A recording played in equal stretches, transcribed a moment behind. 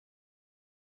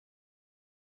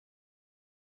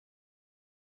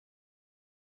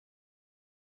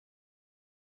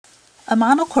A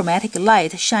monochromatic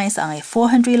light shines on a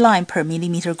 400 line per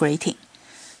millimeter grating.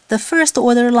 The first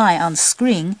order line on the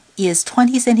screen is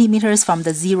 20 centimeters from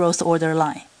the zeroth order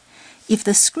line. If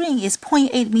the screen is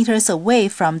 0.8 meters away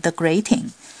from the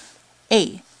grating,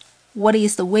 A. What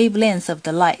is the wavelength of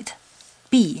the light?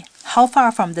 B. How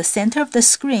far from the center of the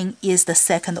screen is the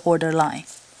second order line?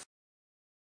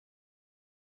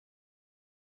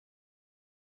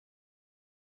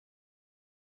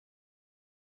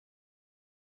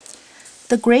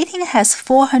 The grating has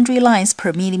 400 lines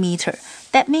per millimeter.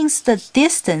 That means the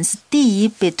distance D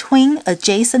between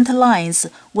adjacent lines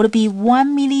would be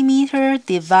 1 millimeter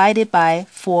divided by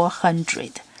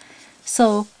 400.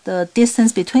 So the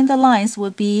distance between the lines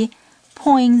would be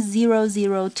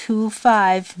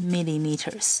 0.0025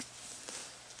 millimeters.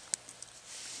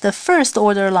 The first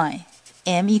order line,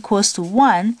 m equals to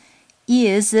 1,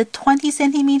 is 20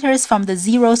 centimeters from the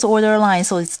zeroth order line,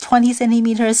 so it's 20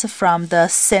 centimeters from the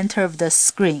center of the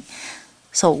screen.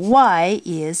 So y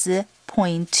is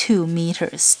 0.2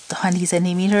 meters, 20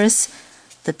 centimeters.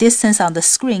 The distance on the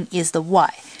screen is the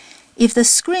y. If the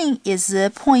screen is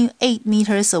 0.8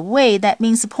 meters away, that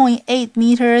means 0.8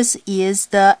 meters is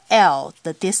the L,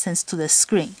 the distance to the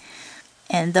screen.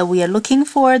 And we are looking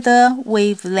for the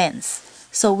wavelength.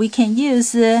 So we can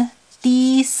use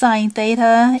d sine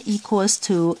theta equals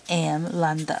to m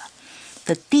lambda.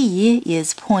 The d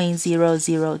is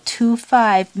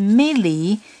 0.0025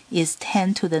 milli is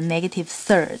 10 to the negative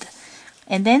third.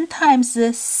 And then times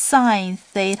sine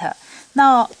theta.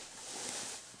 Now,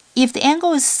 if the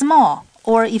angle is small,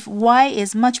 or if y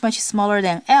is much smaller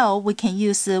than L, we can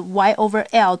use y over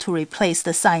L to replace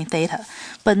the sine theta.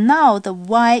 But now the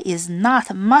y is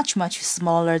not much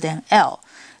smaller than L.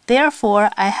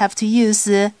 Therefore, I have to use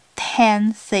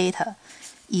tan theta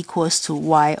equals to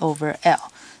y over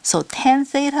L. So tan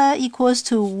theta equals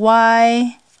to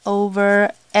y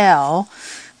over L.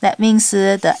 That means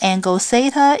the angle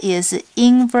theta is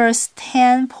inverse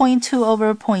tan 0.2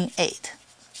 over 0.8.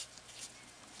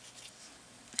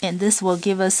 And this will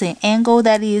give us an angle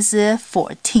that is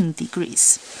 14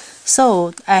 degrees.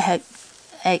 So I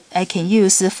can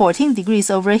use 14 degrees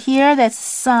over here. That's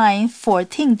sine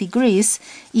 14 degrees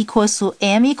equals to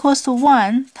m equals to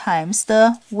 1 times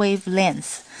the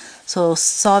wavelength. So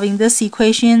solving this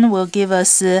equation will give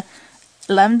us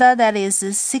lambda that is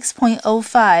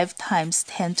 6.05 times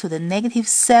 10 to the negative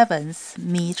 7th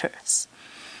meters.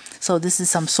 So this is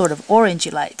some sort of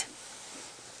orange light.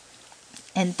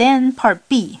 And then part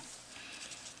B,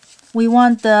 we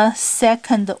want the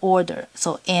second order.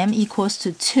 So m equals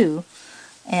to 2.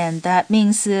 And that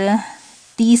means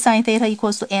d sine theta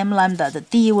equals to m lambda. The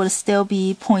d will still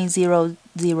be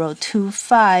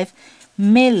 0.0025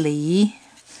 milli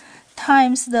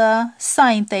times the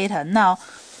sine theta. Now,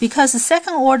 because the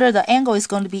second order, the angle is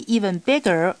going to be even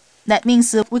bigger, that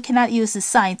means we cannot use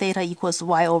sine theta equals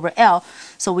y over L.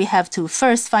 So we have to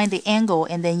first find the angle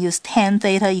and then use tan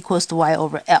theta equals to y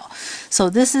over L. So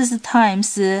this is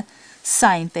times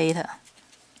sine theta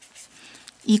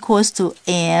equals to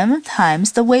m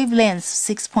times the wavelength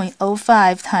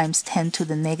 6.05 times 10 to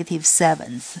the negative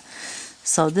 7th.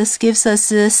 So this gives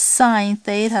us sine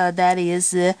theta that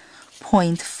is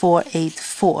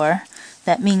 0.484.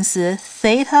 That means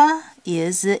theta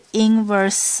is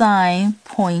inverse sine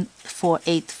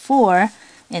 0.484,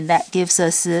 and that gives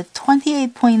us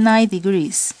 28.9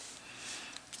 degrees.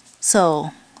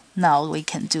 So now we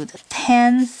can do the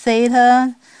tan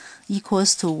theta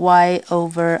equals to y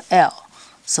over L.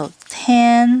 So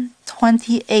tan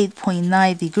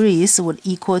 28.9 degrees would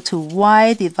equal to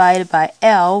y divided by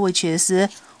L, which is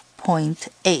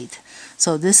 0.8.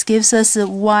 So this gives us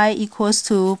y equals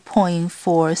to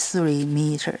 0.43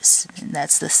 meters. And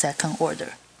that's the second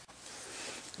order.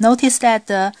 Notice that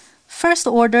the first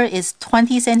order is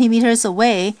 20 centimeters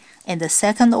away, and the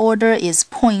second order is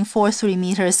 0.43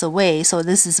 meters away. So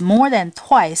this is more than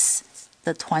twice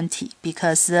the 20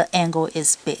 because the angle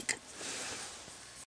is big.